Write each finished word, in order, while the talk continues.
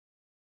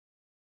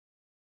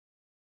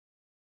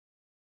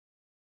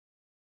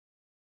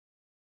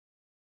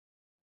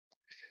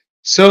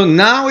So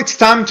now it's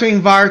time to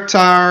invite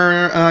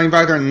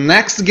our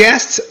next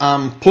guest.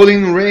 I'm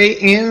pulling Ray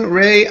in.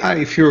 Ray,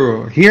 if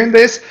you're hearing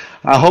this,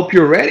 I hope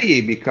you're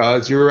ready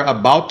because you're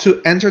about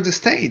to enter the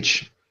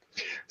stage.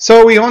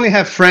 So we only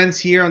have friends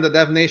here on the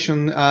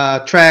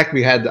DevNation track.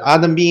 We had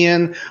Adam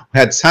Bien, we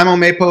had Simon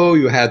Maple.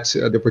 You had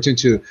the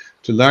opportunity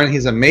to learn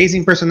his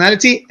amazing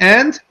personality.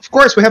 And of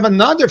course, we have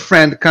another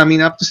friend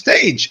coming up to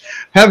stage.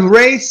 We have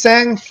Ray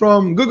Tsang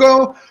from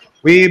Google.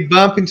 We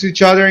bump into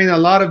each other in a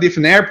lot of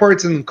different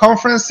airports and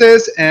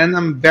conferences, and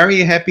I'm very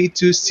happy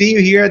to see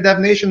you here at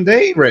DevNation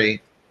Day,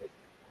 Ray.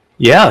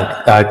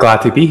 Yeah,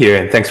 glad to be here,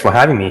 and thanks for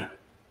having me.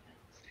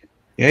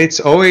 Yeah, it's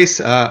always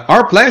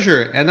our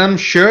pleasure, and I'm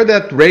sure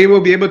that Ray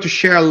will be able to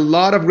share a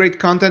lot of great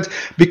content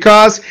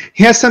because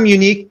he has some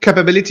unique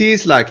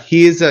capabilities, like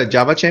he is a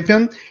Java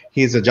champion,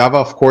 he's a Java,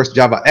 of course,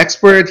 Java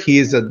expert,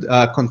 he's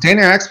a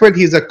container expert,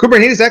 he's a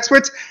Kubernetes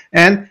expert,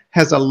 and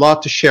has a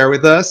lot to share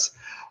with us.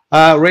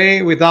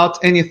 Ray,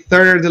 without any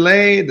further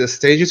delay, the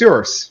stage is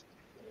yours.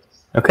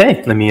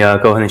 Okay, let me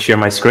go ahead and share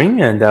my screen,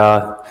 and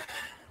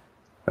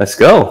let's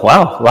go.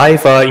 Wow,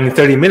 live in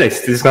 30 minutes.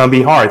 This is going to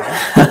be hard.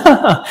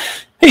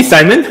 Hey,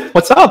 Simon,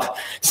 what's up?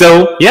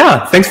 So,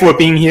 yeah, thanks for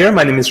being here.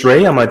 My name is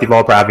Ray. I'm a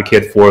developer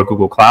advocate for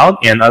Google Cloud,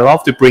 and I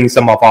love to bring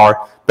some of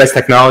our best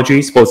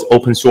technologies, both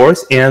open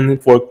source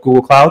and for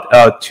Google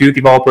Cloud, to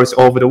developers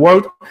all over the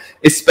world,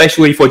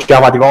 especially for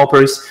Java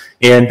developers.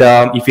 And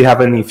if you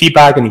have any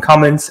feedback, any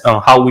comments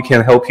on how we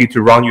can help you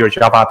to run your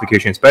Java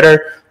applications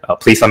better,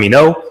 please let me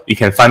know. You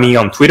can find me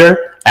on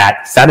Twitter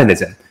at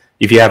Satanism.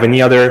 If you have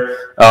any other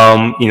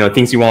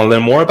things you want to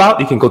learn more about,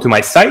 you can go to my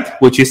site,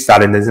 which is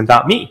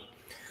satanism.me.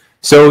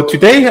 So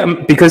today,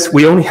 because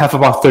we only have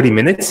about 30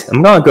 minutes,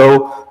 I'm going to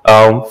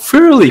go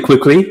fairly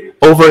quickly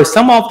over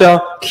some of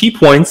the key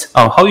points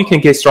on how you can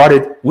get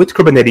started with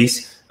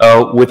Kubernetes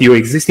with your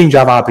existing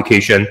Java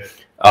application,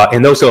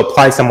 and also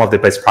apply some of the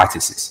best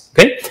practices.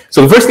 Okay,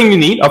 so the first thing you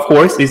need, of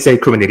course, is a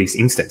Kubernetes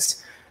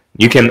instance.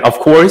 You can, of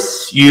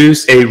course,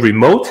 use a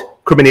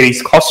remote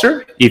Kubernetes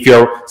cluster.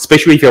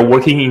 Especially if you're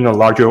working in a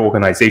larger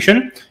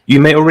organization, you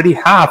may already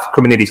have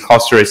Kubernetes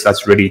clusters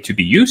that's ready to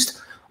be used.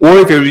 Or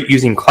if you're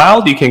using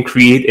cloud, you can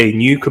create a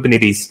new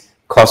Kubernetes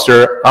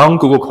cluster on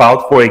Google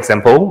Cloud, for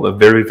example,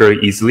 very, very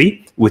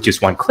easily with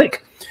just one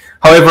click.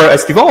 However,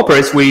 as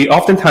developers, we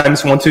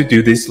oftentimes want to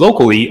do this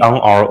locally on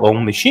our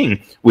own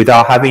machine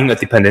without having a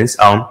dependence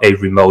on a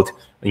remote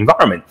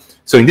environment.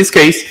 So in this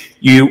case,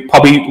 you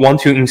probably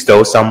want to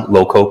install some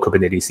local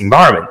Kubernetes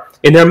environment.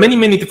 And there are many,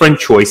 many different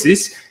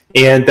choices.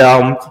 And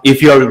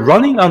if you're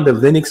running on the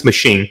Linux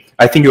machine,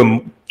 I think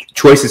your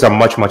choices are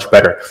much, much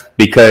better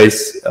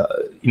because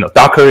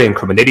Docker and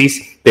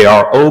Kubernetes, they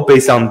are all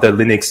based on the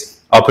Linux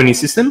operating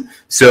system.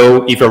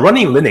 So if you're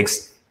running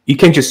Linux, you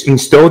can just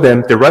install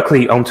them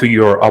directly onto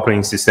your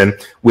operating system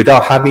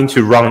without having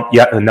to run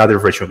yet another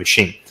virtual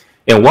machine.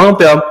 And one of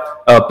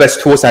the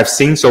best tools I've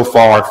seen so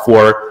far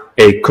for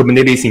a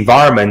Kubernetes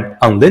environment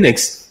on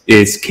Linux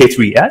is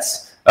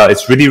K3s.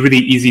 It's really, really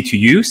easy to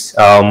use.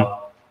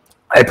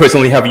 I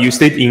personally have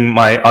used it in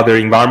my other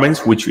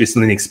environments, which is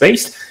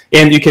Linux-based.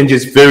 And you can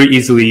just very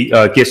easily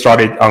get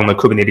started on the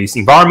Kubernetes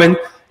environment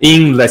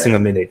in less than a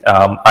minute.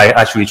 I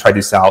actually tried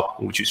this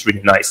out, which is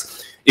really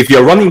nice. If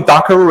you're running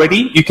Docker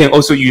already, you can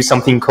also use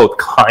something called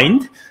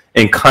Kind.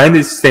 And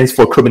Kind stands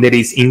for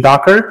Kubernetes in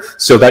Docker,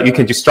 so that you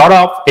can just start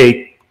off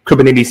a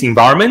Kubernetes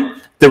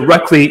environment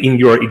directly in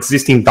your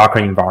existing Docker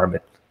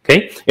environment.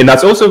 Okay, and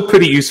that's also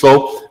pretty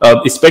useful,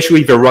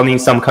 especially if you're running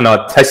some kind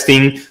of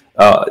testing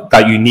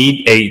that you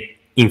need a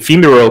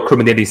ephemeral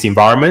Kubernetes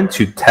environment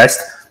to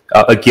test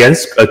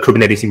against a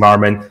Kubernetes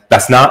environment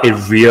that's not a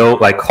real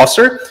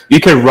cluster. You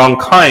can run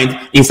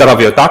Kind inside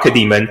of your Docker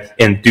daemon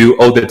and do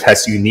all the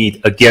tests you need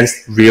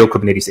against real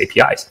Kubernetes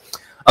APIs.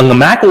 On a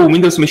Mac or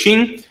Windows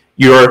machine,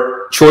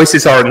 your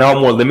choices are now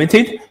more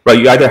limited, right?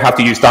 You either have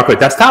to use Docker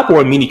Desktop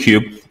or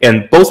Minikube,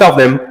 and both of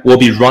them will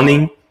be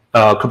running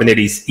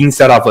Kubernetes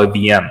inside of a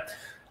VM.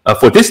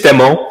 For this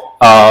demo,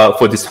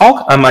 for this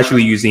talk, I'm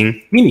actually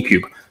using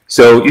Minikube.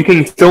 So you can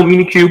install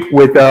Minikube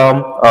with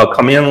a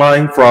command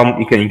line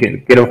you can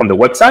get it from the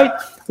website,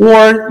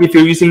 or if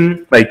you're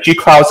using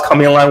gcloud's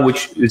command line,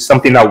 which is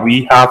something that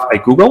we have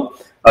at Google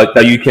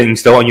that you can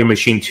install on your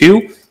machine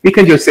too, you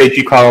can just say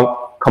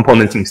gcloud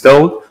components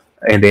installed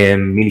and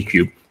then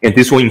Minikube, and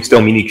this will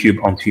install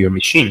Minikube onto your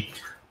machine.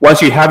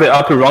 Once you have it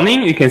up and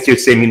running, you can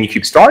just say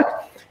Minikube start,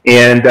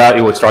 and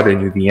it will start a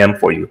new VM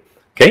for you.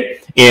 Okay,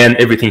 and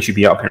everything should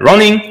be up and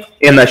running,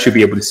 and I should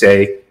be able to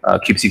say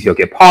kubectl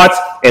get pods,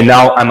 and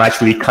now I'm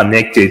actually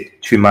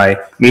connected to my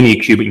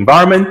Minikube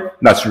environment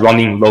that's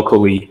running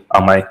locally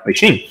on my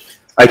machine.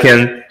 I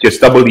can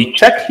just doubly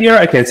check here.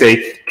 I can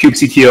say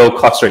kubectl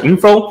cluster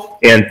info,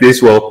 and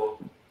this will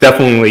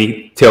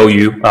definitely tell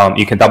you,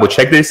 you can double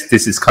check this.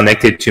 This is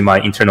connected to my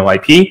internal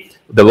IP.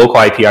 The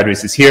local IP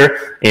address is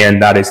here,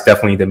 and that is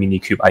definitely the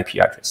Minikube IP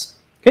address.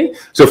 Okay,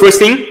 so first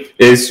thing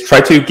is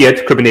try to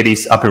get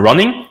Kubernetes up and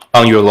running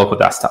on your local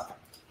desktop.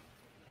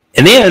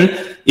 And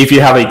then if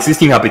you have an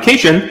existing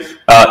application,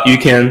 you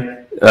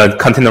can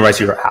containerize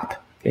your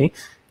app. Okay,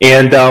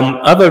 And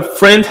I have a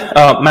friend,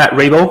 Matt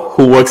Rabel,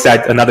 who works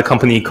at another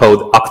company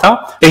called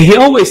Okta. And he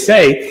always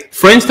say,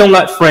 friends don't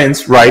let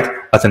friends write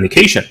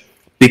authentication.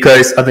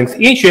 Because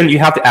authentication, you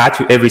have to add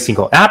to every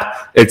single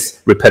app.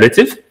 It's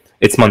repetitive,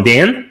 it's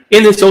mundane,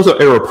 and it's also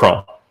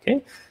error-prone.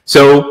 Okay?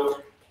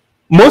 So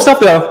most of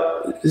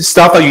the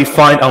stuff that you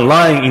find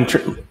online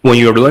when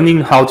you're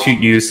learning how to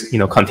use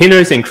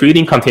containers and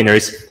creating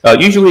containers,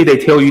 usually they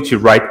tell you to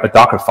write a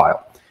Docker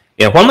file.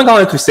 And what I'm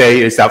going to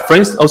say is that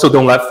friends also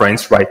don't let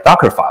friends write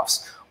Docker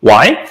files.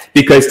 Why?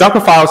 Because Docker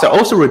files are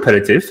also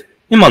repetitive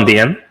and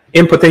mundane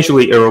and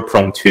potentially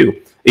error-prone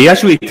too. It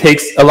actually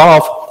takes a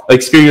lot of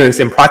experience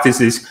and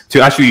practices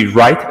to actually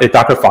write a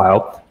Docker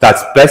file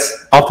that's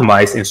best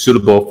optimized and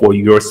suitable for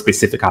your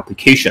specific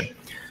application.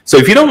 So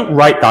if you don't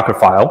write Docker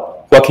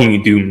file, what can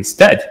you do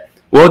instead?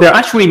 Well, there are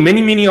actually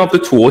many of the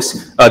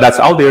tools that's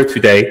out there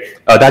today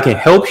that can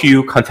help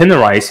you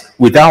containerize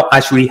without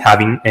actually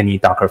having any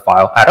Docker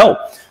file at all.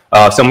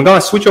 So I'm going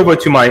to switch over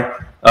to my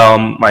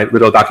my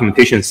little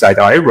documentation site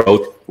that I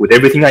wrote with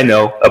everything I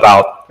know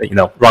about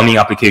running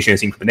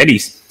applications in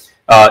Kubernetes.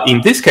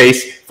 In this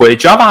case, for a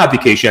Java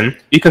application,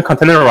 you can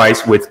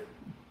containerize with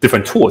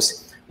different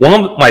tools.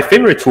 One of my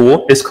favorite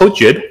tools is called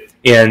Jib,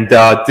 and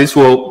this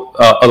will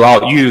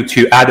allow you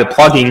to add a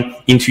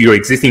plugin into your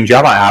existing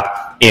Java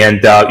app,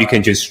 and you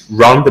can just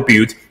run the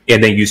build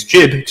and then use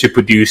Jib to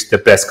produce the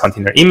best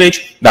container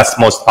image that's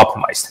most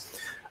optimized.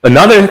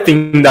 Another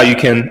thing that you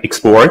can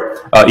explore,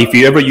 if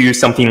you ever use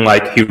something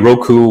like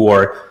Heroku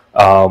or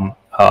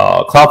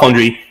Cloud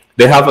Foundry,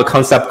 they have a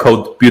concept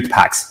called build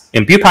packs.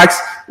 And build packs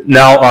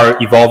now are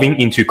evolving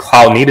into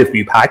cloud-native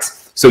build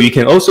packs. So you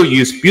can also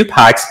use build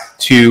packs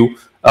to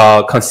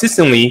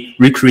consistently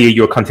recreate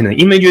your container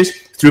images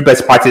through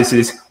best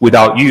practices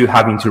without you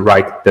having to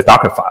write the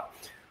Docker file.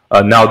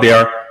 Now, there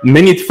are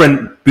many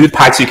different build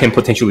packs you can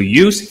potentially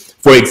use.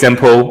 For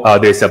example,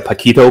 there's a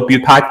Paquito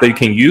build pack that you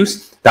can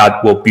use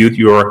that will build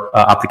your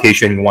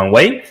application in one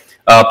way.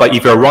 But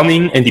if you're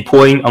running and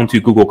deploying onto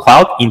Google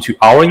Cloud into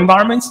our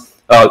environments,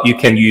 you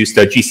can use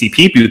the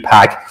GCP build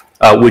pack,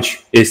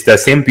 which is the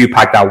same build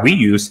pack that we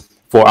use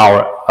for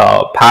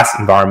our past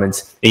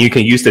environments. And you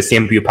can use the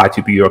same build pack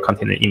to build your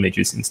container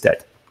images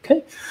instead.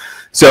 Okay.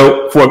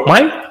 So for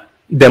my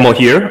demo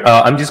here,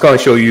 I'm just going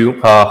to show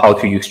you how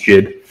to use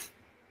Jib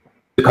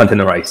to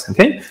containerize.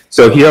 Okay.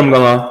 So here I'm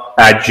going to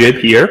add Jib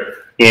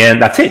here,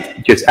 and that's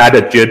it. Just add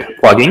a Jib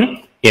plugin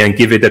and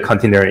give it the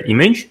container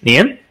image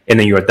name, and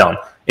then you're done.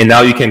 And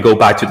now you can go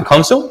back to the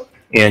console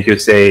and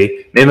just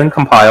say maven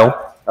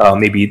compile,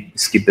 maybe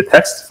skip the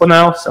test for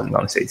now. So I'm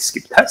going to say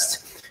skip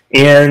test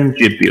and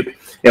Jib build.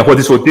 And what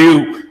this will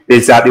do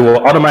is that it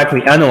will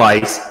automatically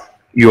analyze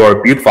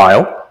your build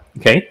file,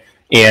 okay,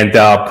 and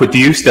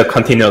produce the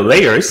container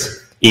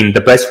layers in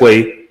the best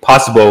way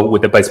possible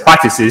with the best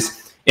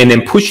practices, and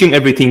then pushing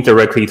everything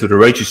directly to the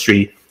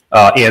registry.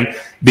 And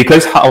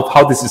because of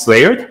how this is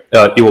layered,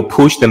 it will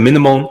push the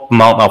minimum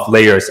amount of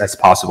layers as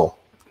possible.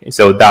 Okay,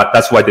 so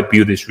that's why the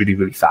build is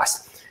really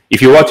fast.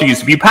 If you want to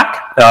use build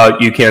pack,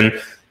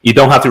 you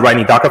don't have to write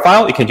any Docker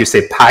file. You can just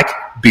say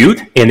pack build,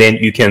 and then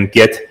you can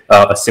get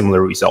a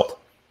similar result.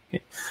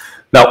 Okay.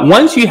 Now,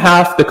 once you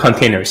have the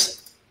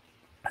containers,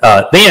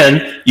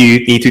 then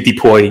you need to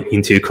deploy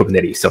into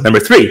Kubernetes. So number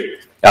 3,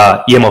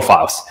 YAML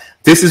files.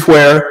 This is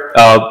where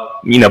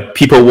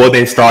people will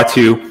then start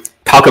to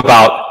talk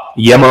about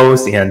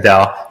YAMLs and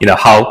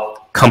how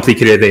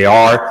complicated they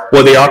are.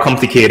 Well, they are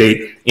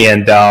complicated,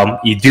 and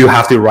you do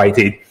have to write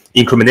it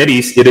in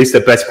Kubernetes. It is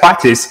the best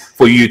practice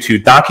for you to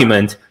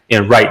document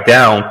and write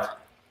down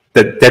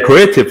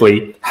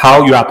declaratively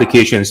how your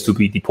applications to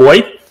be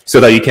deployed, so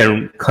that you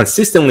can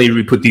consistently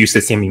reproduce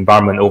the same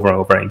environment over and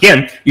over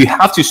again. You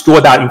have to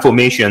store that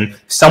information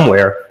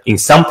somewhere in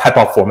some type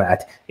of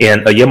format,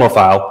 and a YAML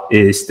file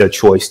is the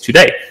choice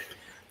today.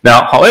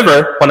 Now,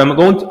 however, what I'm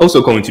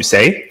also going to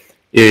say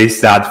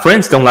is that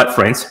friends don't let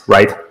friends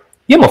write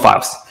YAML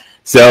files.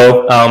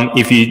 So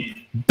if you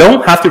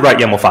don't have to write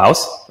YAML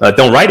files,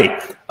 don't write it.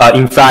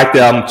 In fact,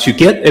 to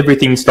get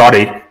everything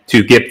started,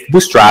 to get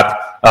bootstrapped,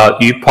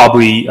 you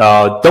probably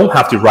don't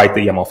have to write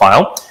the YAML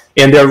file.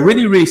 And there are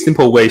really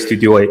simple ways to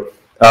do it.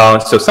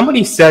 So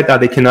somebody said that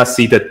they cannot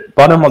see the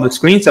bottom of the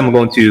screen, so I'm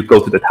going to go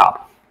to the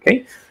top.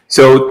 Okay.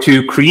 So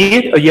to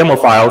create a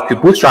YAML file, to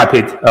bootstrap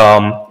it,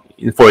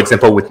 for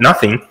example, with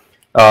nothing,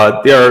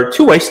 there are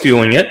 2 ways to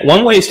doing it.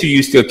 One way is to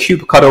use the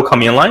kubectl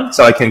command line.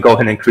 So I can go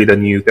ahead and create a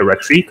new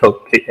directory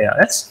called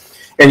KAS.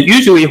 And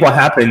usually what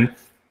happens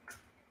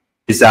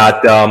is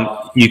that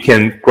you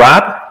can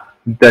grab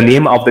the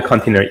name of the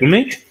container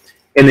image,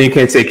 and then you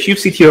can say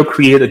kubectl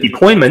create a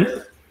deployment.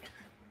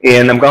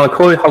 And I'm going to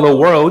call it hello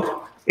world,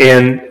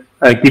 and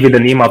give it the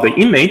name of the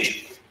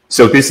image.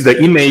 So this is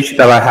the image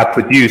that I have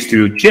produced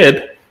through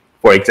Jib,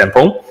 for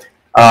example.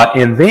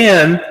 And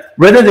then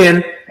rather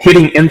than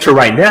hitting enter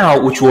right now,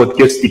 which will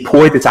just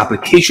deploy this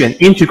application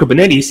into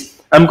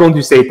Kubernetes, I'm going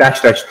to say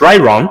 --dry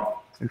run,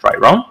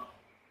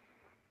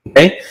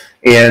 okay,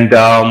 and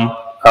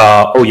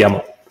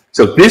OYAML.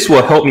 So this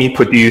will help me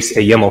produce a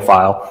YAML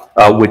file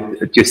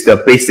with just a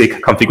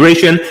basic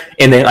configuration,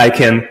 and then I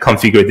can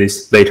configure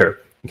this later.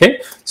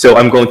 Okay, so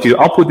I'm going to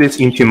output this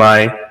into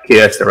my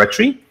KS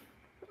directory,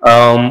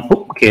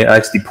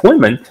 KS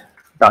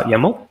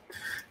deployment.yaml.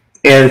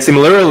 And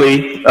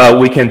similarly,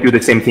 we can do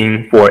the same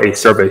thing for a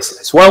service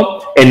as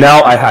well. And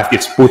now I have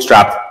just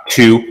bootstrapped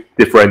two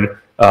different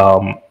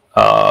YAML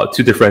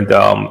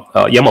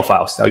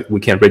files that we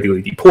can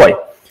regularly deploy.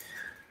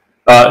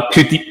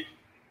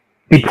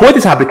 Deploy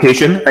this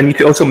application, I need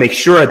to also make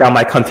sure that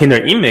my container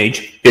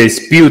image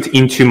is built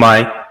into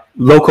my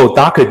local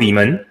Docker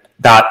daemon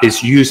that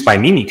is used by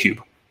Minikube.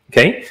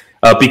 Okay,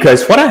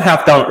 because what I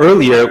have done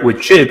earlier with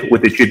Jib,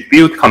 with the Jib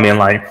build command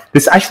line,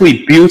 this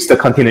actually builds the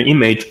container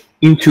image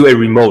into a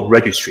remote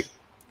registry.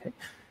 Okay?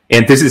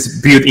 And this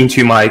is built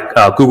into my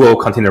Google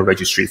container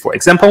registry, for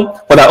example.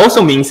 What that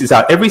also means is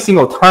that every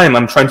single time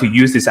I'm trying to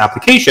use this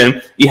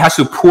application, it has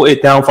to pull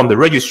it down from the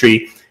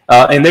registry.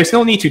 And there's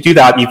no need to do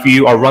that if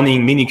you are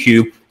running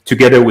Minikube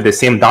together with the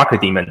same Docker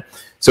daemon.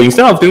 So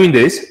instead of doing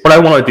this, what I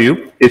want to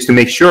do is to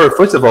make sure,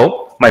 first of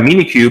all, my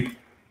Minikube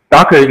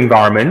Docker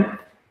environment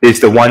is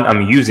the one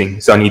I'm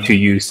using. So I need to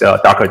use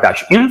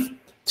docker-inf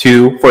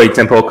to, for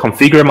example,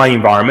 configure my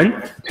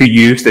environment to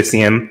use the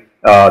same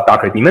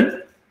Docker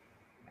daemon.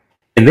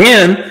 And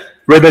then,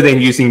 rather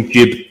than using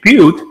Jib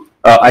build,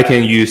 I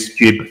can use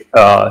Jib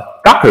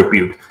Docker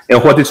build.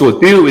 And what this will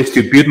do is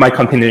to build my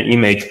container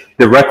image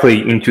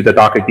directly into the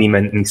Docker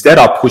daemon instead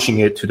of pushing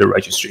it to the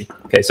registry.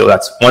 Okay, so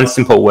that's one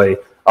simple way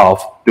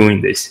of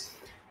doing this.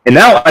 And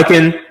now I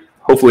can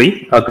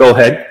hopefully go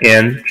ahead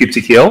and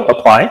kubectl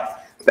apply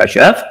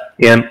 -f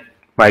in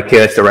my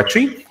KS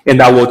directory, and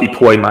that will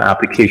deploy my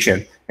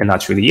application. And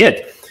that's really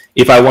it.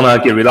 If I want to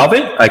get rid of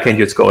it, I can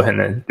just go ahead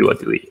and do a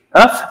delete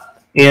F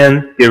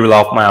and get rid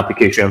of my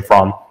application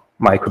from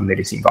my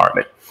Kubernetes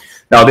environment.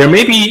 Now, there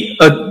may be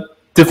a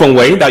different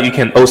way that you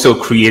can also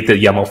create the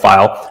YAML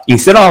file.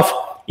 Instead of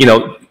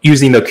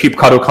using the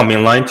kubectl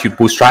command line to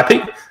bootstrap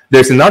it,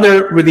 there's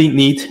another really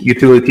neat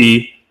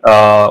utility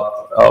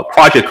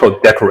project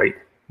called Decorate.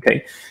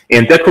 Okay,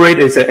 and Decorate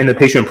is an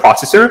annotation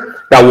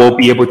processor that will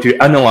be able to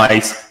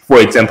analyze, for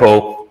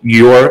example,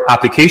 your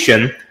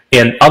application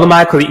and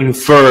automatically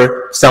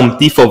infer some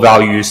default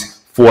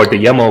values for the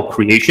YAML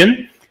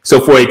creation. So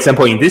for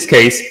example, in this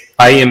case,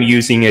 I am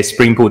using a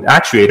Spring Boot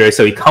actuator,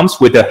 so it comes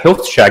with a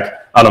health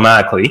check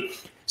automatically.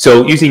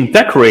 So using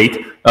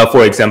Decorate,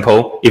 for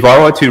example, if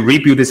I were to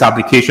rebuild this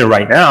application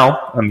right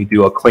now, let me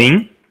do a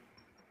clean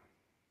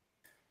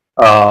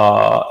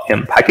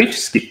and package,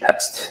 skip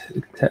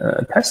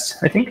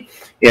test, I think,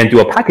 and do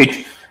a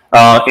package.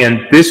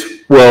 And this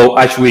will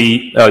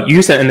actually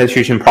use an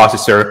annotation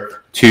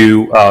processor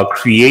to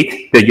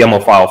create the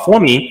YAML file for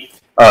me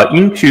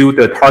into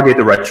the target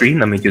directory.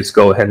 Let me just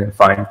go ahead and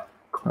find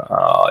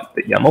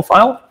the YAML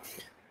file.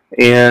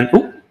 And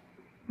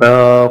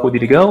where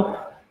did it go?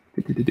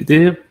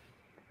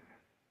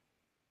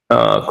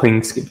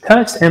 Clean, skip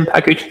test, and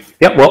package.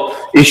 Yeah, well,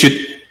 it should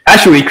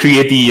actually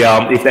create the,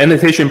 if the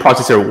annotation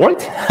processor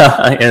worked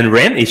and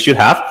ran, it should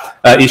have.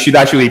 It should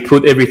actually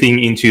put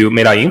everything into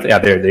meta-inf. Yeah,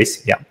 there it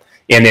is. Yeah.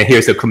 And then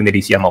here's the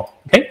Kubernetes YAML.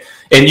 Okay.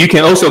 And you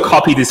can also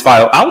copy this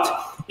file out,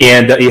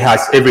 and it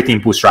has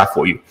everything bootstrapped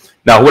for you.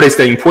 Now, what is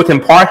the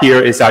important part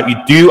here is that you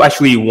do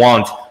actually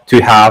want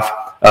to have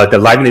the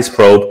liveness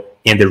probe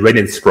and the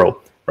readiness probe,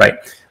 right?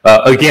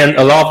 Again,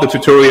 a lot of the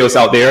tutorials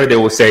out there, they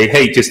will say,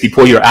 hey, just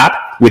deploy your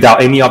app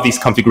without any of these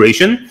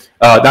configuration.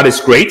 That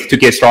is great to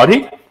get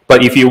started.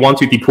 But if you want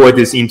to deploy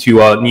this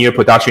into a near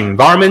production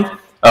environment,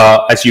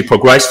 as you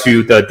progress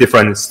through the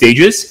different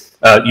stages,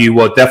 you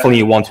will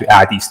definitely want to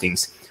add these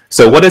things.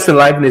 So what does the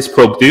liveness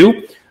probe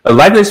do? A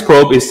liveness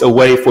probe is a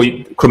way for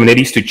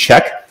Kubernetes to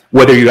check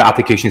whether your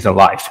application is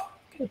alive.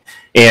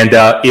 And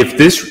if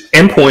this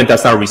endpoint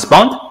does not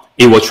respond,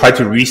 it will try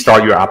to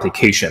restart your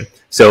application.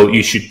 So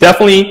you should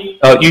definitely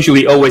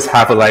usually always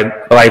have a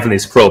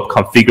liveness probe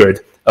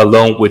configured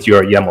along with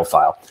your YAML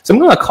file. So I'm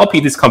going to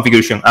copy this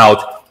configuration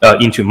out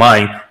into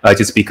mine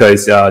just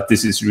because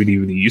this is really,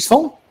 really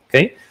useful.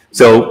 Okay,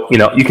 so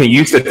you can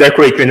use the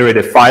Decorate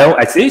generated file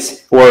as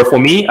is, or for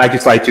me, I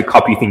just like to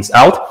copy things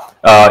out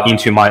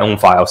into my own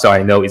file so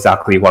I know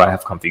exactly what I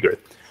have configured.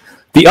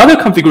 The other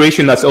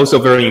configuration that's also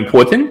very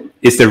important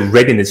is the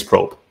readiness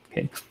probe.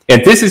 Okay,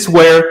 and this is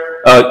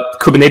where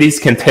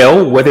Kubernetes can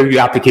tell whether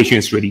your application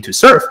is ready to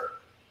serve.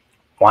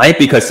 Why?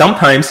 Because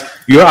sometimes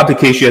your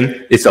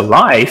application is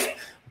alive,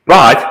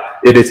 but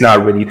it is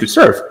not ready to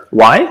serve.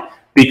 Why?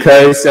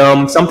 Because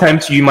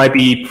sometimes you might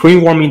be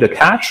pre-warming the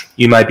cache,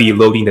 you might be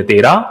loading the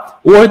data,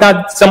 or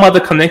that some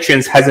other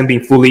connections hasn't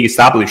been fully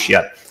established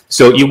yet.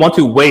 So you want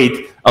to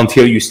wait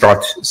until you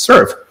start to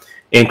serve.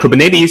 And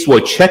Kubernetes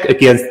will check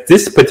against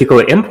this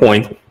particular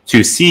endpoint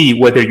to see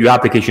whether your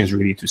application is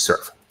ready to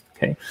serve.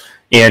 Okay,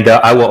 and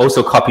I will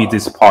also copy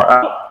this part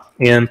out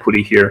and put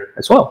it here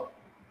as well.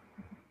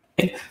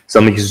 Okay. So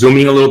I'm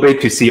zooming a little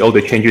bit to see all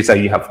the changes that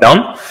you have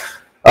done.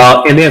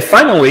 And then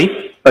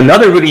finally,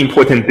 another really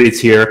important bit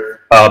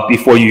here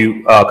before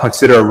you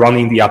consider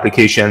running the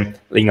application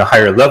in a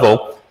higher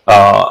level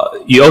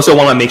you also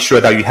want to make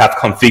sure that you have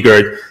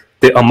configured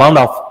the amount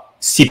of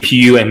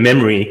CPU and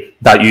memory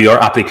that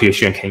your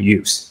application can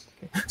use.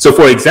 So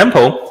for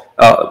example,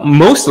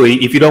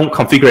 mostly if you don't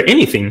configure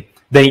anything,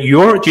 then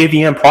your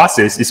JVM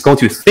process is going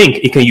to think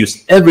it can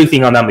use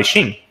everything on that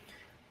machine.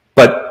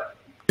 But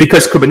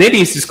because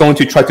Kubernetes is going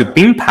to try to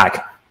bin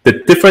pack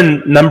the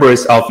different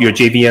numbers of your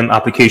JVM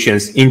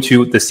applications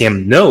into the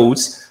same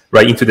nodes,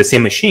 right, into the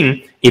same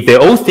machine, if they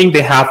all think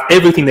they have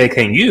everything they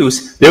can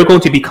use, they're going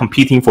to be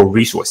competing for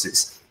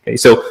resources. Okay,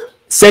 so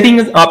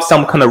setting up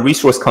some kind of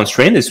resource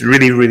constraint is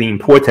really, really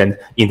important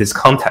in this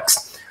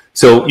context.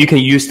 So you can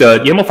use the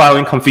YAML file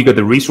and configure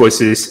the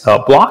resources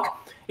block.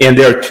 And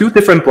there are two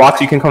different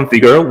blocks you can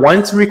configure. One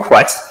is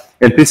request,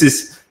 and this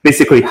is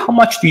basically how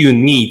much do you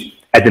need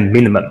at the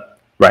minimum,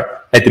 right?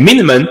 At the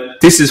minimum,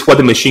 this is what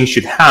the machine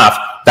should have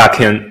that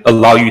can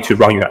allow you to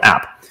run your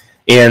app.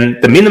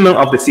 And the minimum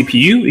of the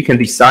CPU, you can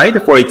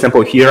decide. For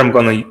example, here I'm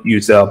going to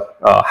use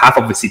half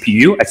of the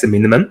CPU as a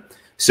minimum.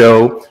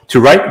 So to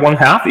write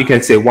 1/2, you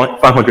can say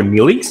 500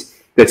 millis.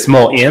 The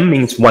small m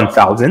means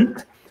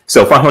 1,000.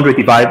 So 500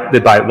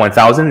 divided by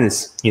 1,000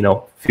 is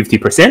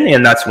 50%,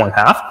 and that's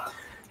 1/2.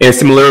 And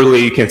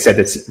similarly, you can set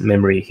this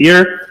memory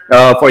here.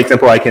 For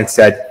example, I can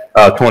set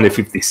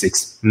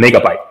 256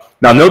 megabyte.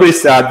 Now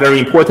notice that very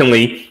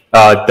importantly,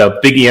 the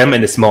big M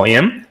and the small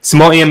m.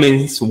 Small m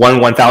means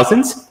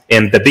 1/1000th,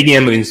 and the big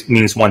M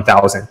means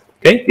 1,000.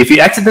 Okay, if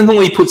you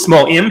accidentally put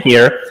small m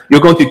here,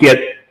 you're going to get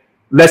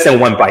less than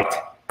 1 byte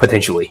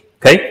potentially.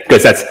 Okay,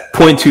 because that's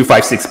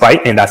 0.256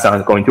 byte, and that's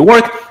not going to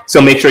work.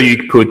 So make sure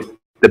you put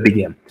the big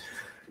M.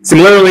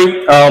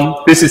 Similarly,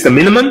 this is the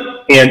minimum,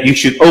 and you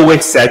should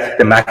always set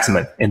the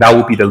maximum, and that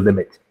will be the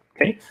limit.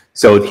 Okay,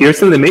 so here's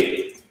the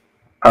limit.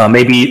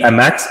 Maybe at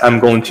max, I'm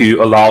going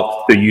to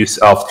allow the use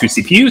of 2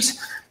 CPUs,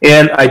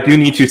 and I do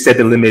need to set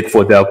the limit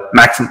for the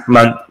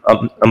maximum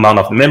amount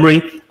of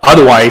memory.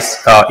 Otherwise,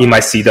 you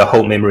might see the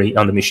whole memory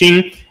on the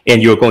machine,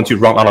 and you're going to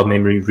run out of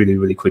memory really,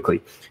 really quickly.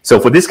 So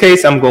for this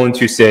case, I'm going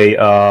to say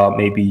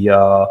maybe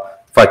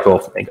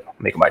 512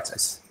 megabytes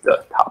as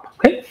the top.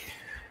 Okay.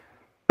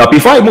 Now,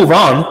 before I move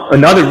on,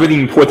 another really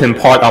important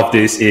part of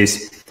this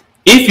is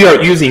if you are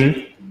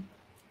using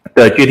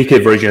the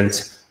JDK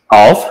versions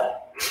of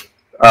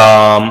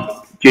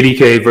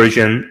JDK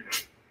version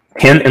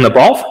 10 and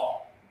above,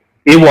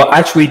 it will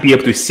actually be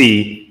able to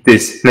see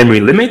this memory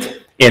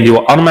limit, and it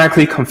will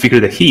automatically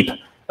configure the heap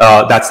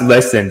that's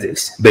less than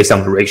this based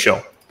on the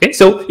ratio. Okay,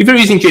 so if you're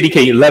using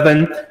JDK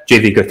 11,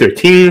 JDK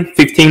 13,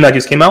 15 that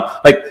just came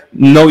out, like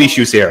no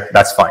issues there,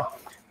 that's fine.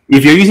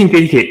 If you're using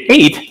JDK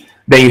 8,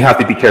 then you have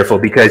to be careful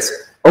because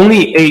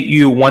only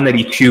AU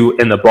 192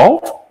 and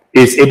above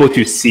is able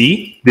to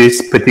see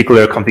this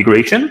particular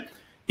configuration.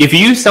 If you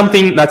use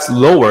something that's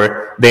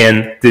lower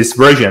than this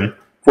version,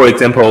 for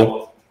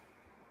example,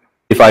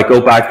 if I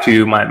go back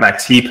to my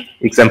max heap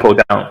example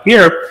down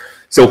here,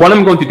 so what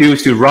I'm going to do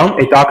is to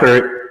run a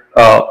Docker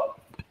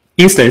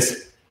instance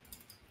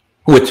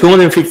with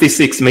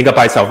 256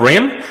 megabytes of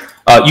RAM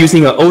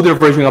using an older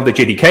version of the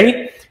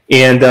JDK.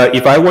 And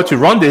if I were to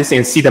run this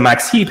and see the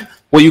max heap,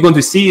 what you're going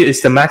to see is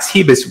the max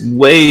heap is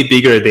way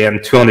bigger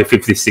than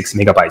 256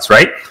 megabytes,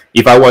 right?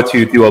 If I were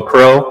to do a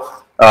Pro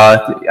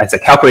as a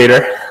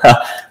calculator,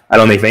 I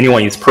don't know if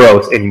anyone uses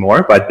Pro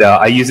anymore, but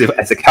I use it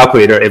as a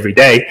calculator every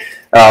day.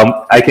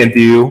 I can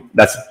do,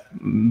 that's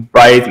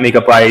byte,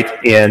 megabyte,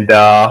 and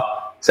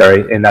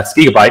and that's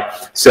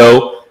gigabyte.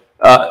 So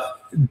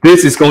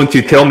this is going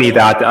to tell me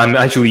that I'm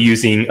actually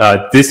using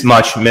this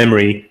much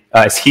memory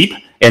as heap.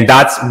 And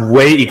that's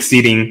way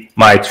exceeding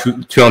my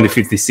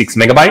 256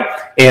 megabyte.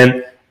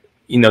 And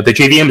the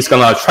JVM is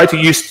going to try to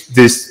use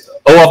this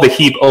all of the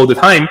heap all the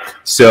time.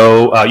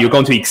 So you're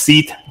going to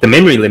exceed the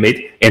memory limit.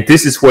 And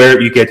this is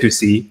where you get to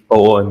see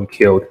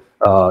OOMKilled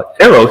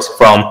errors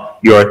from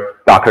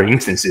your Docker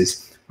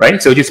instances, right?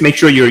 So just make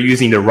sure you're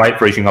using the right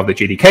version of the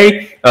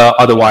JDK.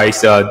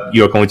 Otherwise,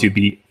 you're going to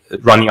be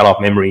running out of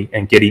memory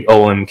and getting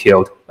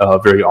OOMKilled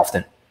very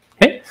often.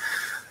 Okay.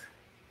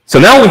 So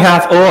now we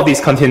have all of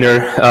these container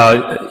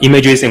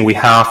images, and we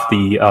have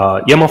the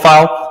YAML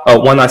file.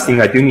 One last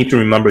thing I do need to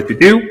remember to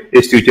do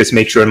is to just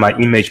make sure my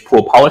image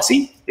pull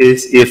policy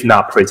is if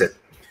not present.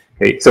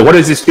 Okay, so what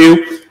does this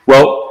do?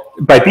 Well,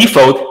 by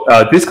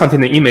default, this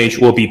container image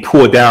will be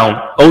pulled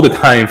down all the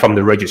time from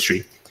the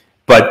registry.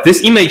 But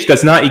this image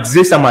does not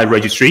exist on my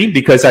registry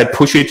because I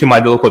push it to my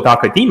local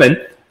Docker daemon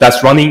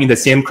that's running in the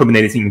same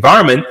Kubernetes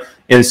environment.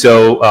 And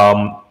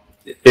so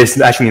it's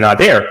actually not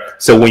there.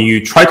 So when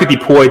you try to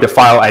deploy the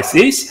file as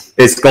is,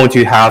 it's going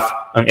to have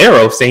an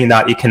arrow saying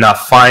that it cannot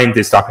find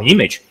this Docker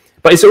image.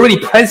 But it's already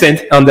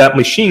present on that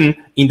machine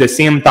in the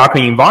same Docker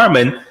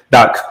environment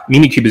that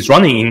Minikube is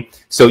running in.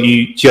 So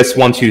you just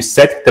want to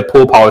set the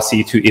pull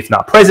policy to if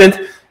not present,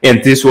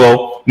 and this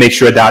will make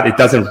sure that it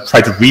doesn't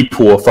try to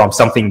re-pull from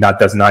something that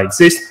does not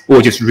exist,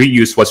 or just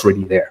reuse what's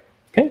already there.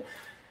 Okay,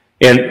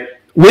 and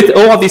with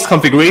all of this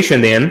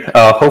configuration, then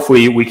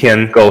hopefully we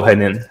can go ahead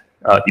and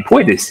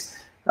deploy this.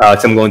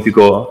 So I'm going to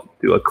go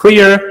do a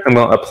clear. I'm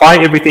going to apply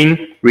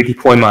everything,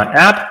 redeploy my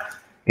app,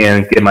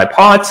 and get my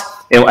pods,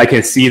 and I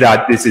can see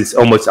that this is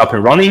almost up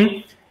and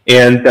running.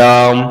 And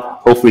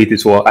hopefully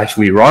this will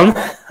actually run.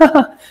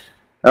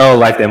 Oh,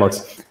 live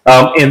demos.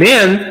 And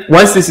then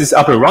once this is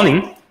up and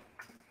running,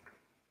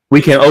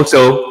 we can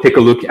also take a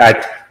look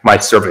at my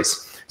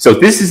service. So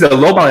this is a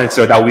load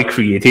balancer that we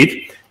created,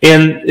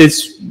 and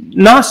it's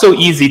not so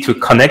easy to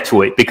connect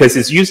to it because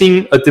it's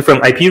using a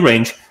different IP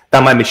range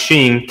that my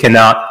machine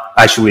cannot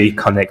actually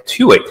connect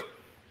to it.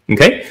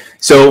 Okay,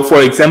 so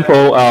for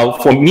example,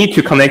 for me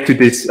to connect to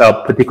this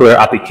particular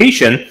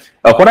application,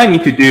 what I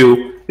need to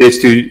do is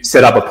to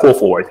set up a pull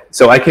forward.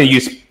 So I can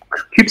use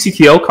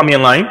kubectl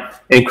command line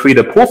and create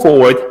a pull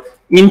forward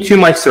into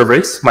my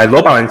service, my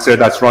load balancer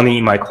that's running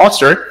in my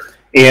cluster,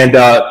 and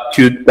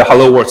to the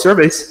hello world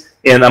service,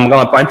 and I'm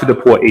going to bind to the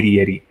port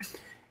 8080.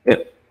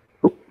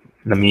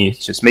 Let me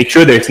just make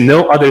sure there's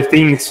no other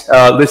things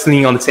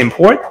listening on the same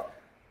port.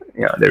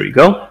 Yeah, there we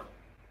go.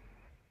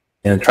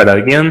 And try that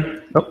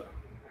again. Oh.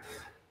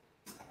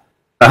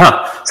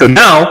 So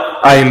now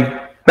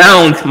I'm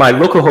bound my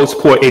localhost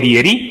port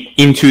 8080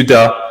 into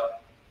the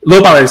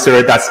load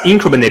balancer that's in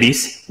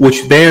Kubernetes,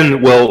 which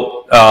then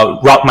will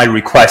route my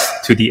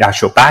request to the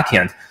actual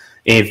backend.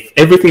 If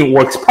everything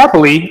works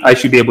properly, I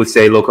should be able to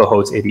say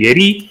localhost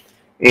 8080.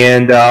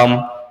 And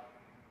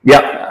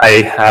yeah,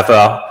 I have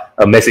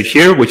a message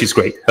here, which is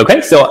great.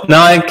 Okay, so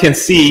now I can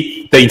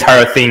see the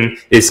entire thing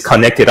is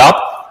connected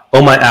up.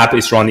 All my app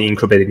is running in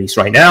Kubernetes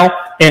right now,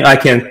 and I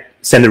can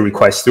send a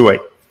request through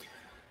it.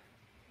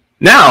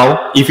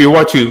 Now, if you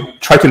were to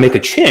try to make a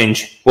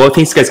change, well,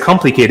 things get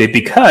complicated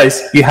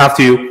because you have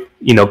to,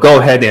 go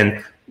ahead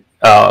and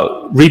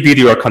rebuild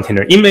your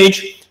container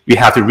image. You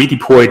have to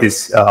redeploy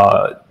this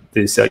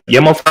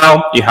YAML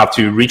file. You have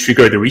to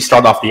retrigger the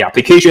restart of the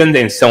application,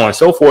 and so on and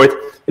so forth.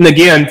 And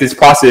again, this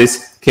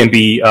process can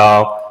be,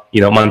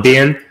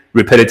 mundane,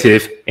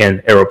 repetitive,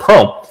 and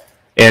error-prone.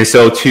 And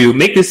so to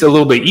make this a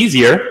little bit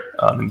easier,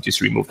 let me just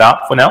remove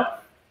that for now.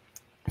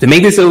 To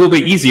make this a little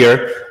bit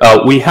easier,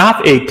 we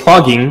have a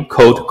plugin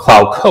called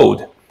Cloud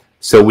Code.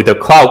 So with the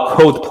Cloud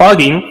Code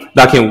plugin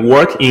that can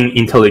work in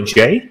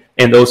IntelliJ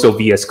and also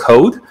VS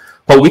Code,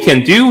 what we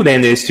can do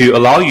then is to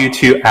allow you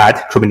to add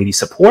Kubernetes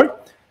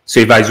support. So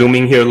if I zoom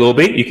in here a little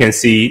bit, you can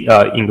see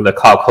in the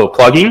Cloud Code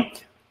plugin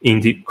in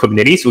the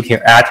Kubernetes, we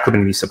can add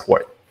Kubernetes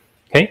support.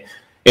 Okay,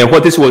 and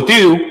what this will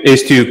do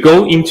is to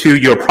go into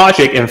your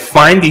project and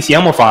find these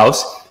YAML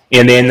files,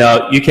 and then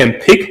you can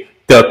pick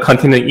the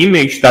container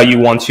image that you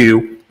want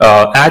to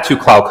add to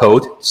Cloud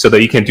Code so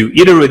that you can do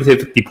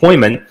iterative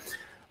deployment.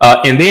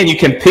 And then you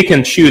can pick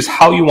and choose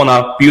how you want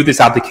to build this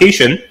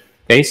application.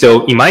 Okay,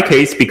 so in my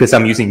case, because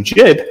I'm using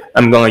Jib,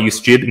 I'm going to use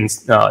Jib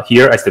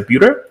here as the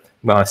builder.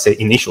 I'm going to say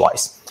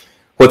initialize.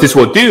 What this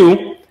will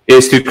do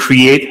is to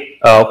create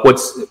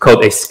what's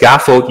called a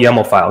scaffold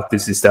YAML file.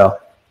 This is the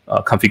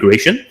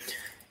configuration.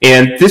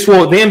 And this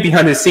will then,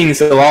 behind the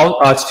scenes, allow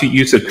us to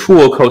use a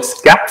tool called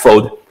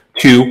Scaffold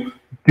to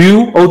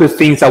do all the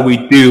things that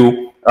we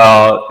do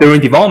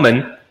during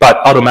development, but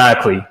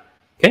automatically.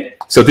 Okay,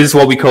 so this is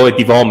what we call a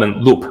development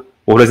loop.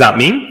 What does that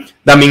mean?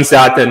 That means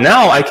that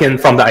now I can,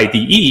 from the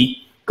IDE,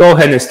 go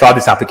ahead and start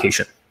this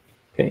application.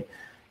 Okay,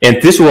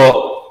 and this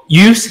will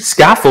use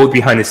Scaffold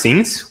behind the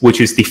scenes,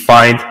 which is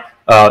defined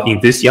in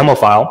this YAML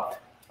file.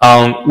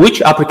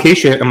 Which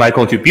application am I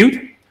going to build?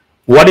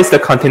 What is the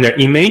container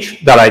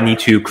image that I need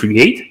to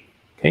create?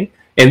 Okay,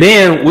 and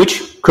then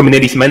which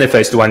Kubernetes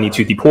manifest do I need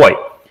to deploy?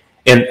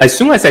 And as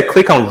soon as I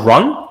click on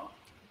run,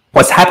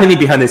 what's happening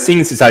behind the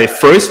scenes is I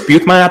first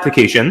build my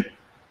application,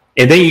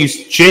 and then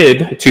use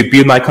Jib to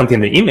build my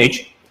container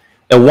image.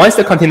 And once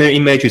the container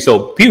image is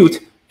all built,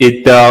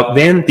 it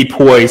then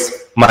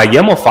deploys my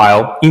YAML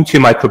file into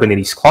my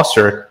Kubernetes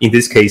cluster, in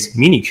this case,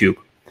 Minikube.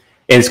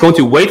 And it's going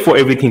to wait for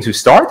everything to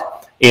start.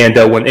 And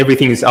when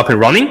everything is up and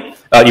running,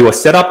 it will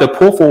set up the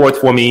pull forward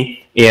for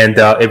me, and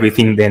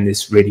everything then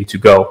is ready to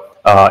go.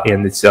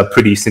 And it's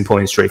pretty simple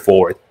and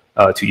straightforward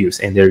to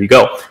use. And there you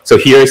go. So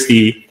here's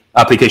the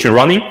application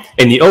running.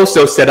 And it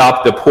also set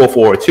up the pull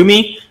forward to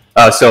me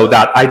so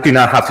that I do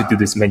not have to do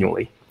this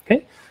manually.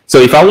 Okay. So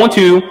if I want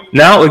to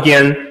now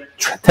again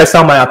test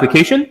out my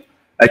application,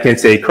 I can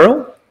say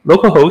curl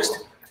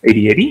localhost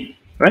 8080.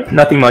 Right.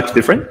 Nothing much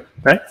different.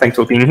 Right. Thanks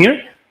for being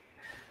here.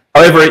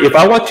 However, if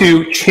I want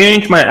to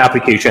change my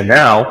application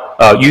now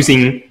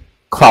using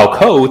Cloud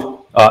Code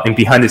and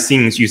behind the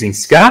scenes using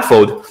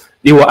Scaffold,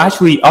 it will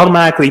actually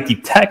automatically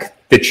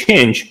detect the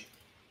change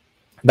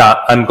that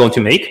I'm going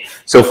to make.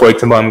 So for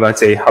example, I'm going to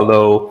say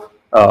hello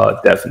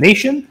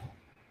DevNation,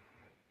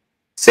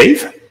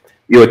 save.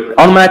 It will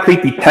automatically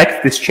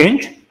detect this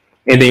change,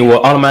 and then it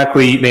will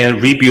automatically then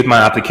rebuild my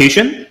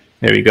application.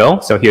 There we go.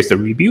 So here's the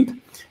rebuild.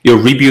 It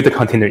will rebuild the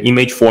container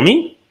image for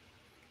me,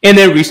 and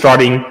then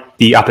restarting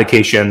the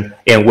application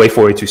and wait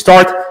for it to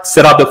start,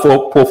 set up the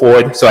pull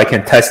forward so I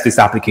can test this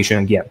application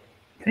again.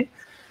 Okay.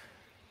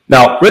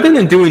 Now, rather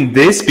than doing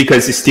this,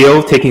 because it's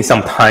still taking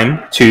some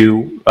time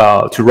to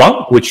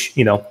run, which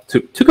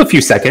took a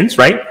few seconds,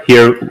 right?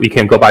 Here we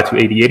can go back to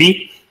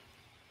 8080.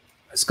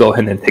 Let's go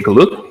ahead and take a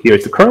look.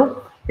 Here's the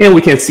curl, and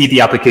we can see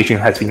the application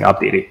has been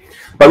updated.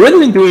 But rather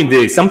than doing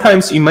this,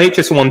 sometimes you might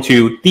just want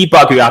to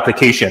debug your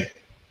application.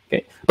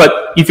 Okay?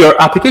 But if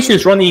your application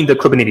is running in the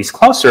Kubernetes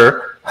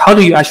cluster, how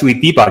do you actually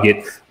debug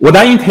it? What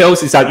that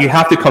entails is that you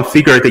have to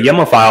configure the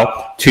YAML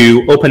file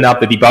to open up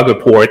the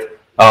debugger port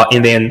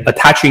and then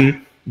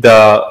attaching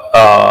the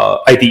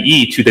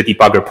IDE to the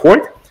debugger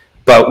port.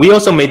 But we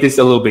also made this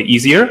a little bit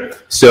easier.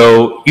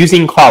 So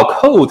using Cloud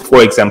Code,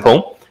 for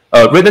example,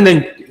 rather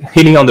than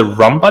hitting on the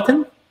run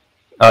button,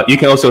 you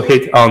can also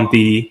click on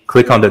the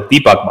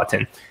debug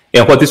button.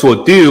 And what this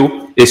will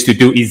do is to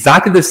do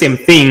exactly the same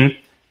thing,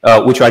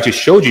 which I just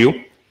showed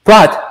you,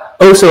 but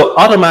also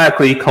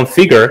automatically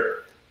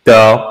configure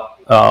the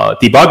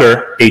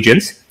debugger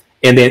agents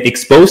and then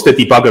expose the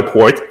debugger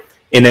port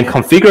and then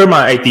configure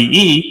my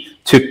IDE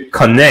to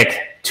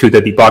connect to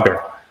the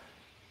debugger.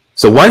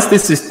 So once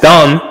this is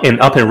done and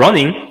up and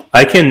running,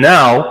 I can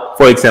now,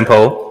 for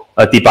example,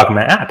 debug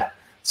my app.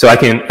 So I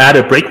can add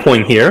a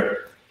breakpoint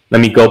here.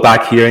 Let me go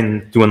back here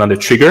and do another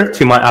trigger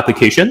to my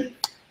application.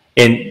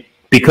 And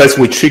because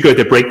we triggered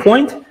the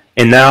breakpoint,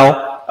 and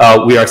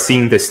now we are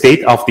seeing the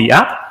state of the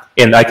app,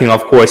 and I can,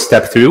 of course,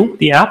 step through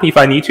the app if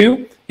I need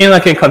to, and I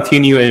can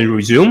continue and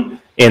resume,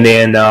 and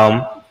then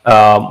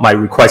my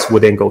request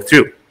will then go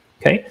through.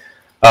 Okay,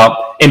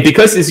 and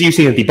because it's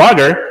using a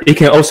debugger, it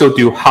can also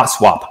do hot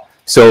swap.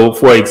 So,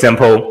 for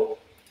example,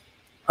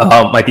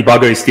 my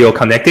debugger is still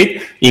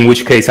connected, in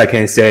which case I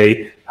can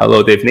say,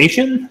 hello,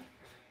 DevNation.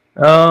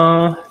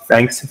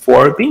 Thanks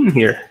for being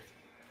here.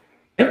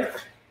 Okay.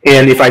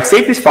 And if I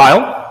save this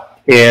file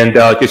and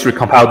just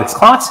recompile this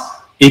class,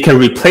 it can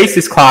replace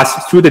this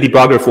class through the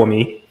debugger for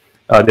me.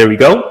 There we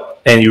go.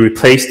 And you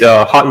replace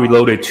the hot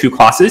reloaded 2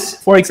 classes,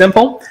 for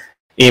example.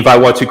 And if I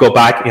want to go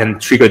back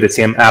and trigger the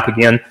same app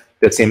again,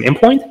 the same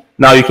endpoint,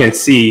 now you can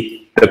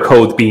see the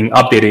code being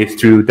updated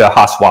through the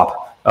hot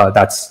swap.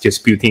 That's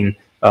just built in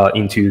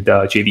into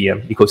the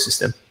JVM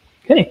ecosystem.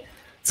 Okay,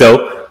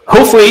 so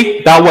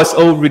hopefully that was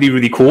all really,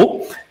 really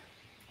cool.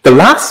 The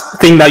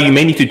last thing that you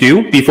may need to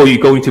do before you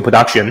go into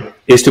production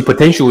is to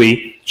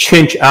potentially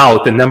change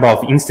out the number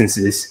of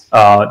instances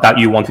that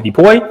you want to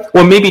deploy,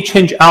 or maybe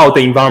change out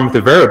the environmental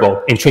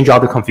variable and change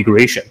out the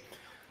configuration.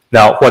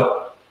 Now,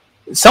 what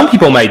some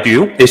people might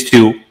do is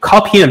to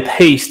copy and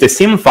paste the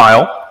same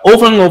file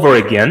over and over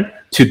again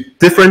to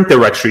different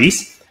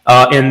directories.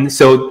 And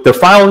so the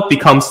file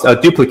becomes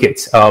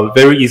duplicates,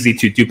 very easy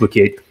to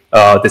duplicate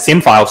the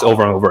same files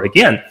over and over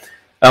again.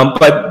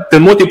 But the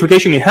more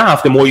duplication you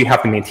have, the more you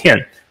have to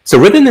maintain. So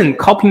rather than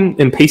copying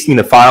and pasting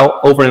the file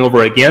over and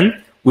over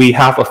again, we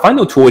have a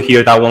final tool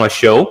here that I want to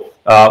show,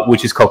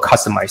 which is called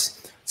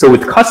Customize. So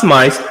with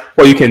Customize,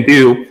 what you can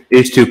do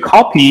is to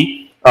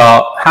copy,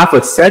 have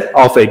a set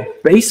of a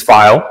base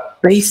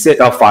set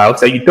of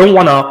files that you don't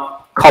want to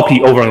copy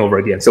over and over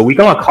again. So we're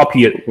going to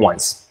copy it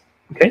once.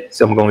 Okay,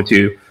 so I'm going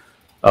to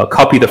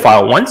copy the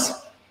file once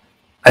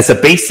as a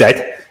base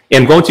set,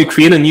 and I'm going to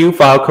create a new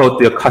file called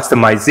the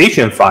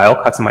customization file,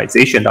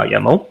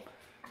 customization.yaml.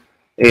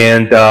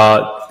 And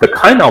the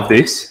kind of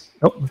this,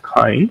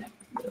 kind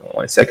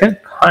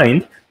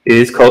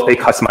is called a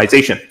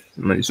customization.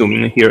 I'm going to zoom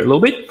in here a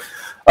little bit.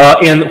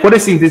 And what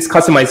is in this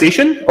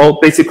customization? Oh,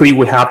 basically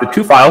we have the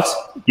 2 files,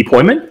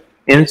 deployment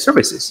and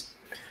services.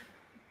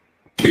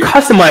 To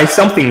customize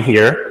something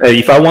here,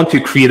 if I want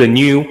to create a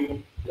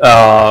new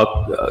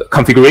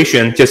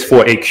configuration just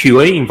for a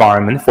QA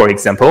environment, for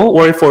example,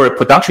 or for a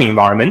production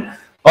environment,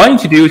 all I need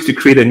to do is to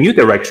create a new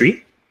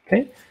directory.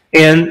 Okay,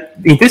 and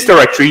in this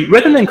directory,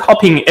 rather than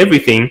copying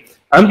everything,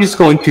 I'm just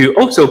going to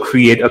also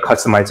create a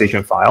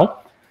customization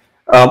file.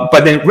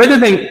 But then rather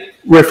than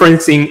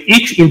referencing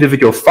each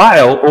individual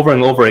file over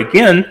and over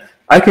again,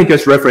 I can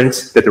just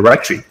reference the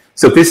directory.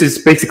 So this is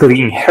basically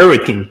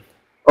inheriting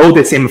all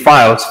the same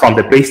files from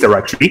the base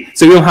directory,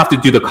 so you don't have to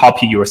do the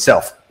copy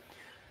yourself.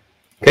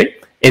 Okay,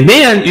 and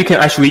then you can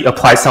actually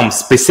apply some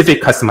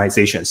specific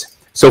customizations.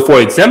 So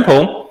for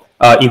example,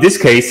 in this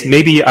case,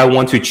 maybe I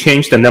want to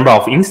change the number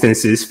of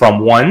instances from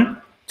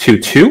 1 to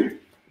 2.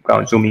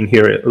 I'll zoom in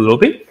here a little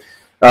bit.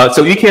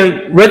 So you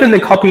can, rather than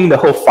copying the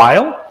whole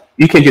file,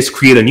 you can just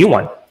create a new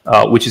one,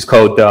 which is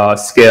called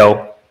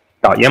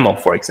scale.yaml,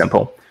 for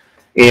example.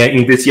 And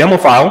in this YAML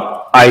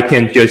file, I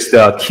can just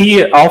key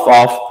it off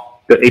of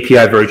the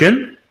API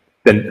version,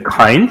 the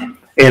kind,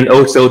 and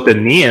also the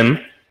name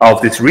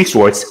of this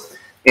resource.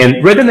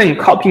 And rather than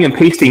copying and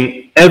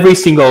pasting every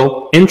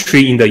single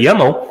entry in the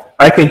YAML,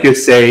 I can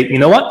just say, you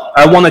know what?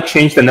 I want to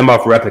change the number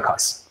of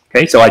replicas.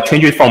 Okay, so I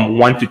change it from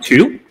 1 to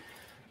 2.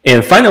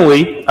 And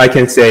finally, I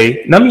can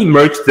say, let me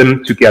merge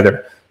them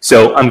together.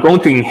 So I'm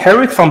going to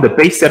inherit from the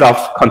base set of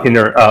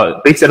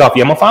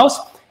YAML files,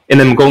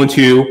 and I'm going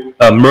to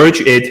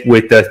merge it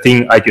with the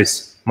thing I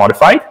just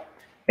modified.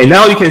 And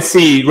now you can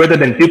see, rather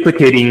than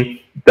duplicating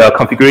the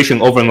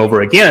configuration over and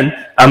over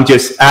again, I'm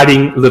just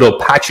adding little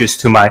patches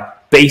to my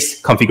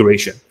base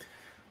configuration.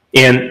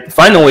 And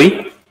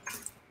finally,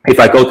 if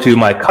I go to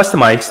my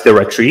customize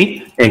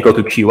directory and go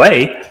to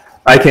QA,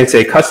 I can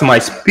say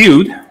customize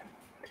build.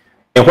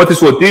 And what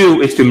this will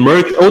do is to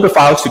merge all the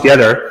files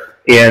together.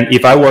 And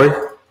if I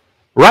were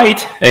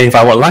right, and if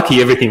I were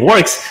lucky, everything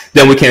works,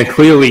 then we can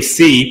clearly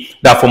see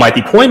that for my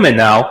deployment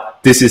now,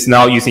 this is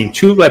now using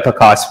 2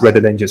 replicas rather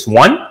than just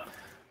 1.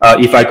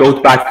 If I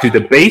go back to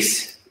the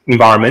base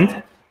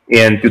environment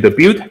and do the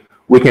build,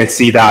 we can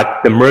see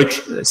that the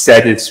merge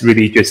set is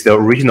really just the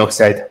original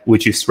set,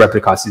 which is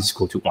replicas is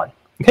equal to 1.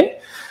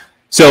 Okay,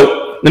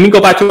 so let me go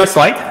back to my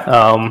slide.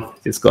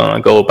 Just gonna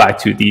go back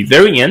to the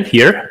very end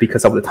here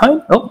because of the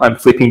time. Oh, I'm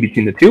flipping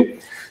between the two.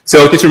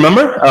 So just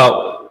remember,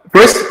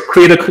 first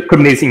create a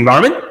Kubernetes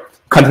environment,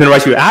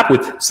 containerize your app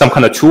with some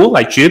kind of tool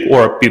like Jib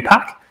or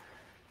Buildpack,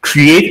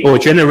 create or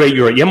generate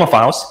your YAML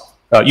files,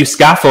 use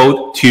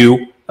Skaffold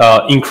to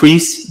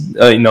increase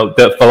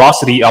the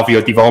velocity of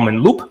your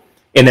development loop,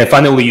 and then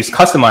finally use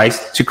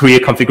Kustomize to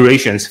create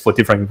configurations for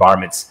different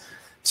environments.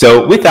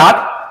 So with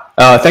that,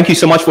 thank you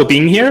so much for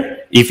being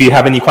here. If you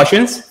have any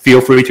questions,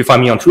 feel free to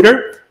find me on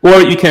Twitter,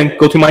 or you can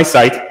go to my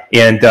site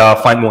and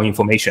find more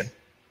information.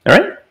 All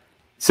right?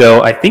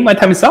 So I think my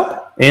time is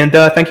up, and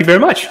thank you very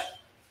much.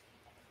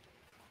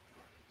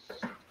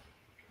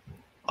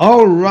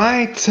 All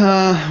right,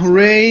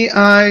 Ray,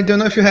 I don't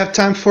know if you have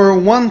time for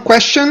one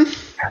question,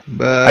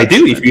 but I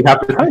do, if you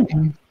have the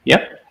time.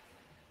 Yeah.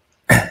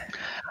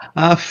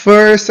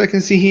 First, I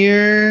can see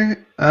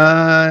here,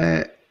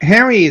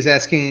 Harry is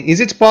asking, is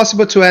it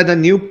possible to add a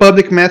new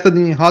public method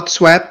in hot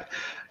swap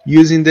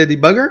using the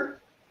debugger?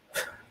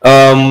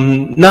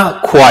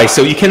 Not quite.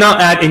 So you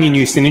cannot add any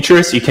new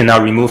signatures. You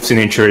cannot remove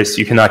signatures.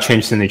 You cannot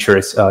change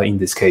signatures in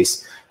this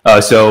case.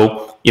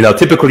 So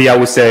typically I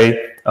would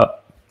say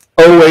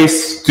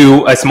always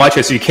do as much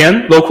as you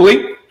can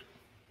locally.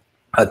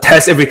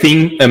 Test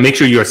everything and make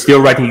sure you're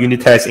still writing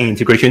unit tests and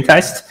integration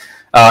tests.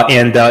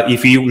 And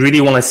if you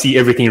really want to see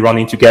everything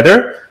running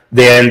together,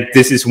 then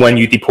this is when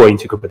you deploy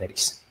into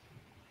Kubernetes.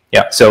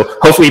 Yeah. So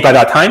hopefully by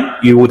that time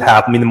you would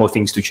have minimal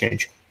things to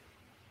change.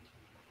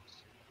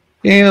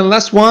 And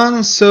last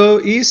one, so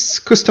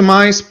is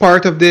Kustomize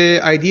part of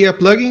the IDEA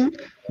plugin?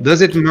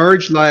 Does it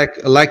merge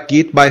like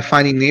Git by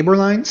finding neighbor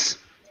lines?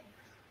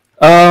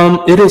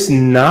 It is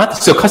not.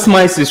 So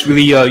Kustomize is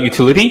really a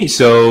utility.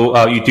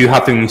 So you do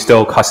have to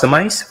install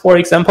Kustomize, for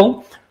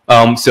example.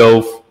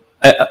 However,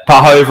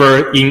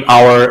 in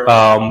our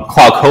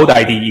Cloud Code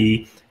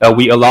IDE,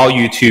 we allow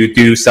you to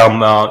do some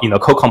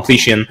code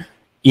completion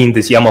in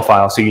this YAML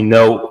file, so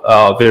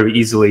very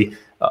easily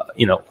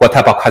what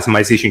type of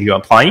customization you're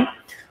applying.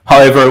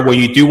 However, when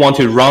you do want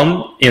to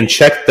run and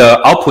check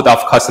the output of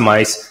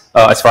Kustomize,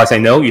 as far as I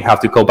know, you have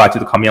to go back to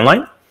the command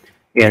line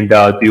and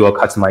do a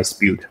customized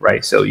build,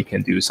 right? So you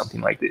can do something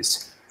like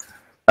this.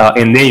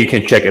 And then you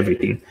can check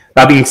everything.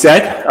 That being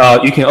said,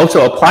 you can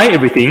also apply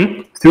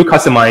everything through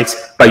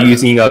Kustomize by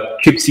using a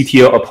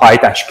kubectl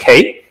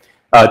apply-k.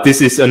 This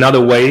is another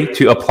way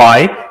to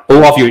apply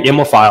all of your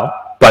YAML file,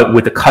 but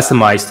with a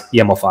customized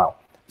YAML file.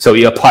 So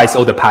it applies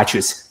all the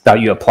patches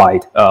that you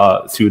applied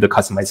through the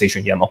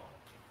customization YAML.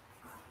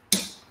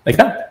 Like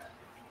that.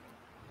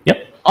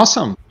 Yep.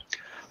 Awesome.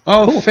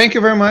 Oh, cool. Thank you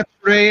very much,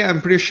 Ray.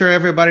 I'm pretty sure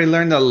everybody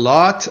learned a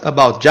lot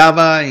about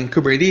Java and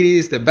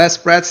Kubernetes, the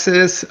best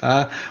practices.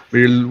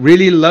 We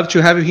really love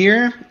to have you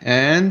here,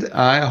 and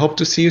I hope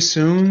to see you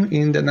soon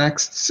in the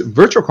next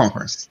virtual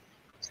conference.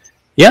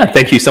 Yeah,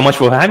 thank you so much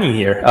for having me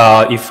here.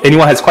 If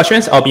anyone has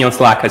questions, I'll be on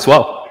Slack as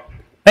well.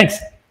 Thanks.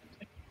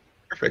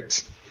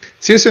 Perfect.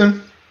 See you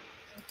soon.